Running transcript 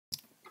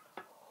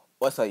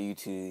What's up,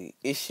 YouTube?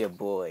 It's your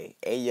boy,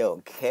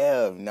 Ayo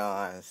Kev, know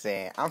what I'm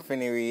saying? I'm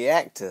finna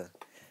react to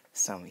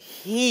some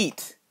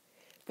heat.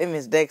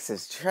 Famous Dex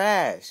is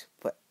trash,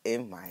 but it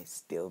might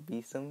still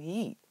be some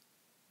heat.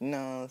 You know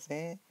what I'm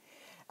saying?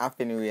 I'm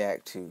finna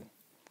react to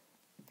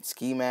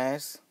Ski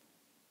Mask,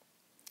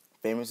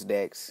 Famous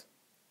Dex,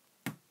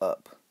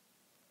 Up,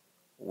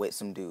 with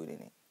some dude in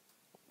it.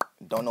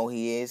 Don't know who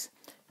he is.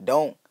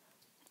 Don't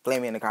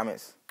flame me in the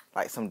comments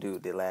like some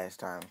dude did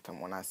last time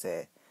when I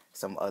said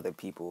some other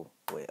people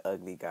with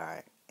ugly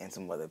guy and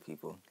some other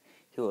people.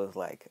 He was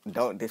like,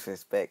 don't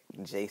disrespect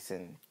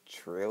Jason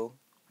Trill.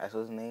 That's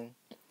his name.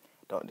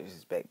 Don't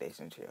disrespect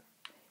Jason Trill.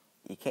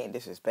 You can't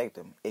disrespect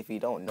him if you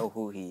don't know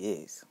who he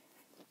is.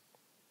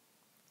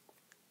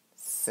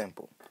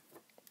 Simple.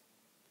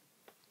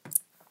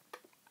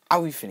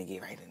 Are we finna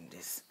get right into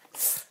this?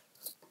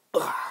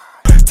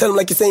 Tell him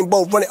like you same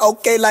boat running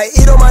okay, like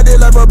eat on my dick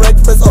like for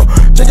breakfast.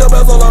 Jingle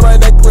bells all on my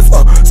necklace.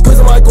 Squeeze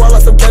on my guan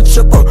like some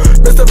ketchup.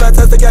 Mr.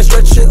 Fantastic, I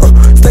stretch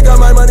it. Stick out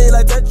my money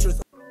like Tetris.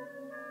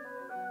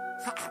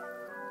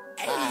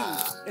 Hey,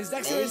 is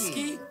Dexter a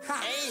ski?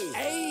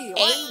 Hey,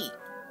 Hey!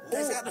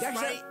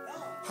 Dexter?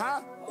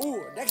 Huh?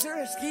 Ooh, Dexter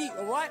a ski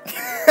or what?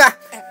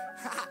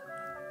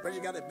 Reggie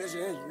got that bitch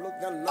in, you look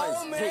kinda nice.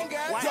 Oh man,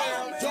 goddamn, I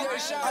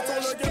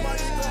told her get my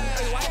dick up.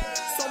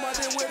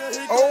 Somebody with a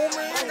hiccup. Oh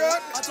my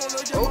god! I told her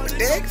get Oh, my dick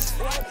Dex!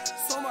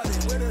 Somebody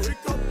with a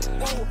hiccup.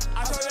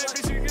 I told that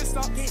bitch she get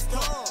stuck.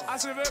 I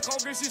said that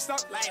coke and she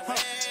stuck. I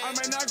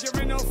may not give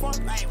her no fuck.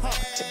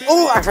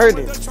 Oh, I heard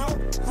this.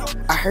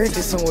 I heard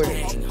this somewhere.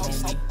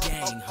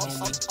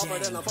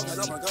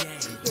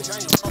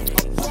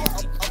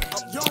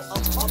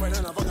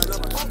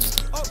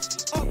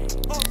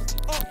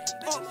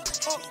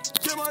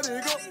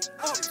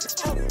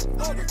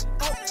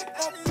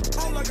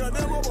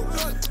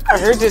 I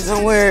heard this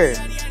somewhere.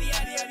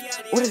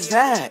 What is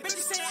that?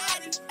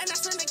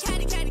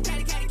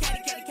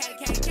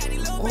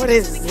 What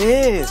is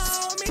this?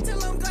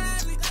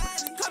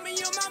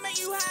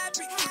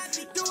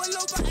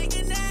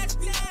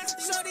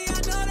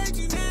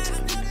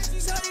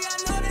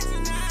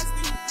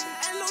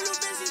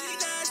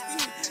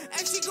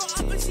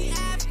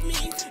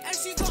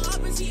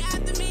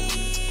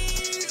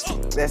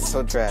 That's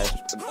so trash.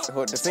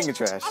 The singer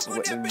trash.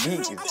 What the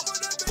beat is.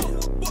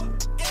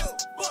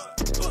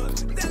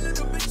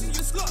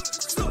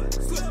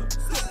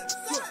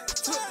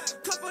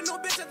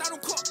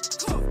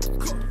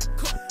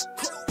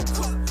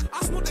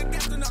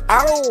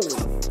 Oh,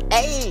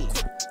 hey,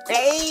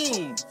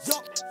 hey,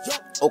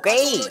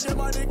 okay.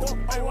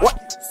 What?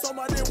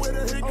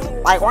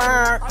 Like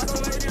what?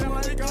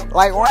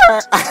 Like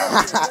what?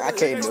 I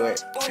can't do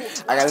it.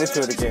 I gotta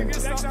listen to it again.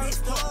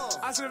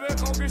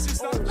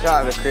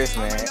 Shout out to Chris,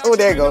 man. Oh,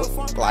 there you go.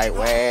 Like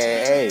what?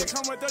 Hey,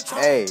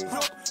 hey,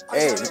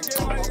 hey.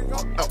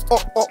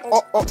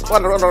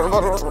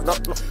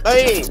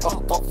 Hey.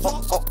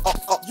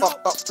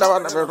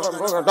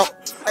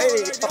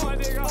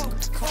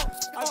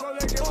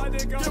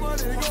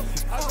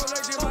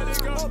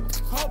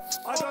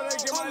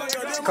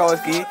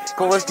 Kowalski.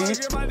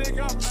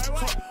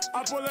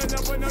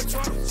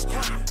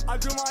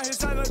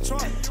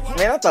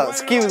 Man, I thought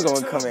Ski was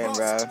gonna come in,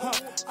 bro.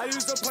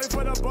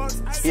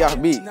 He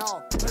off beat.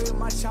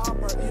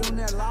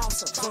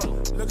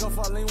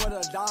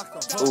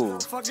 Ooh.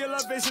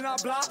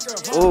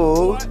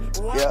 Ooh.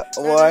 Yeah.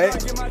 What?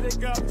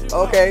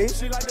 Okay.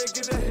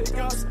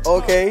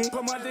 Okay.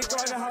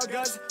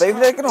 Baby,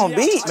 they get on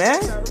beat,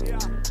 man.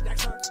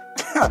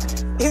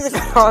 He's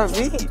on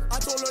beat.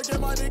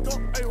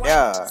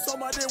 Yeah.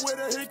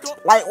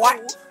 Like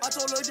what?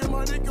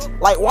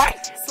 Like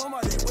what?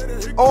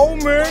 Oh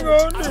man,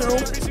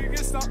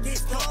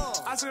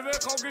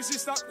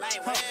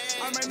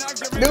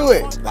 do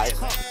it. Like.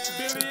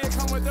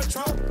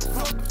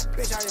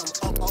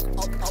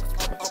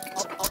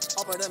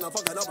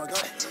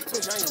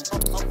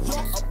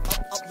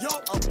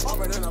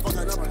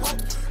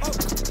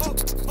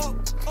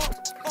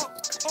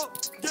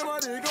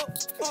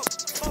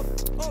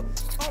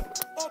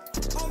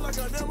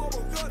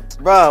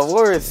 Bro,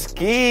 where's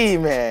Ski,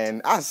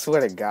 man? I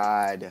swear to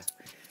God.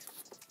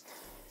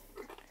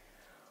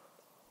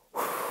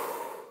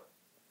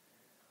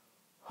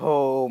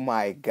 Oh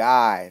my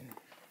God.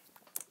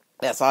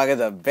 That song is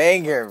a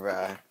banger,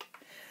 bro.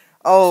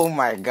 Oh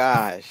my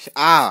gosh.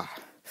 Ah.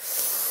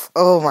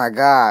 Oh my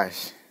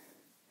gosh.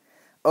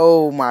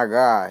 Oh my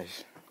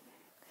gosh.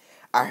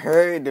 I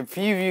heard the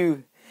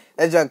preview.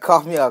 That just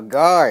caught me off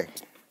guard.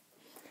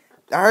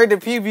 I heard the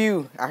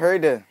preview. I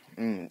heard the,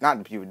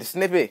 not the preview, the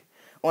snippet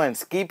on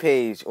Ski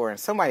page or on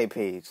somebody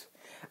page.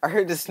 I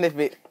heard the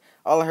snippet.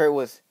 All I heard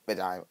was, bitch,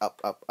 I'm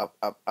up.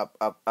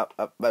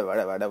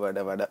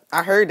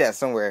 I heard that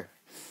somewhere.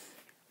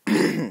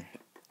 I'm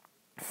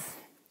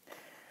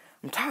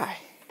tired.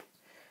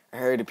 I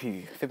heard the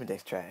preview. Famous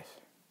Dex trash.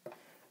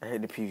 I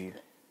heard the preview.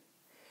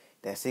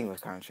 That single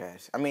was kind of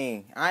trash. I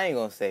mean, I ain't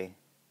gonna say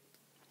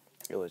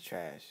it was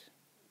trash,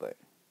 but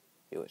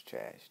it was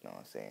trash. You know what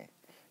I'm saying?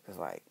 Cause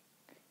like,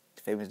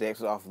 Famous Dex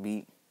was off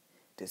beat.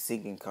 The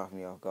singing caught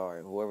me off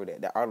guard. Whoever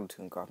that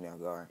auto-tune caught me off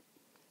guard.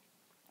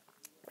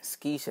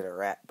 Ski should have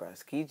rapped, bro.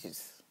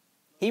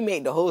 He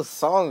made the whole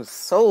song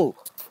so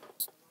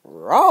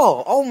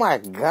raw. Oh my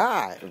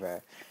god,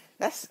 bro.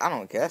 I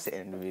don't care. That's the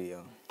end of the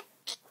video.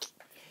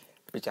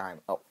 Bitch, I'm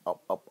up.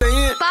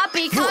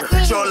 Papi, cut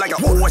me. Show like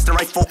a western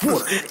rifle.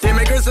 They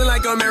make her sing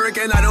like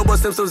American Idol, but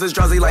Simpsons is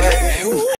drowsy like.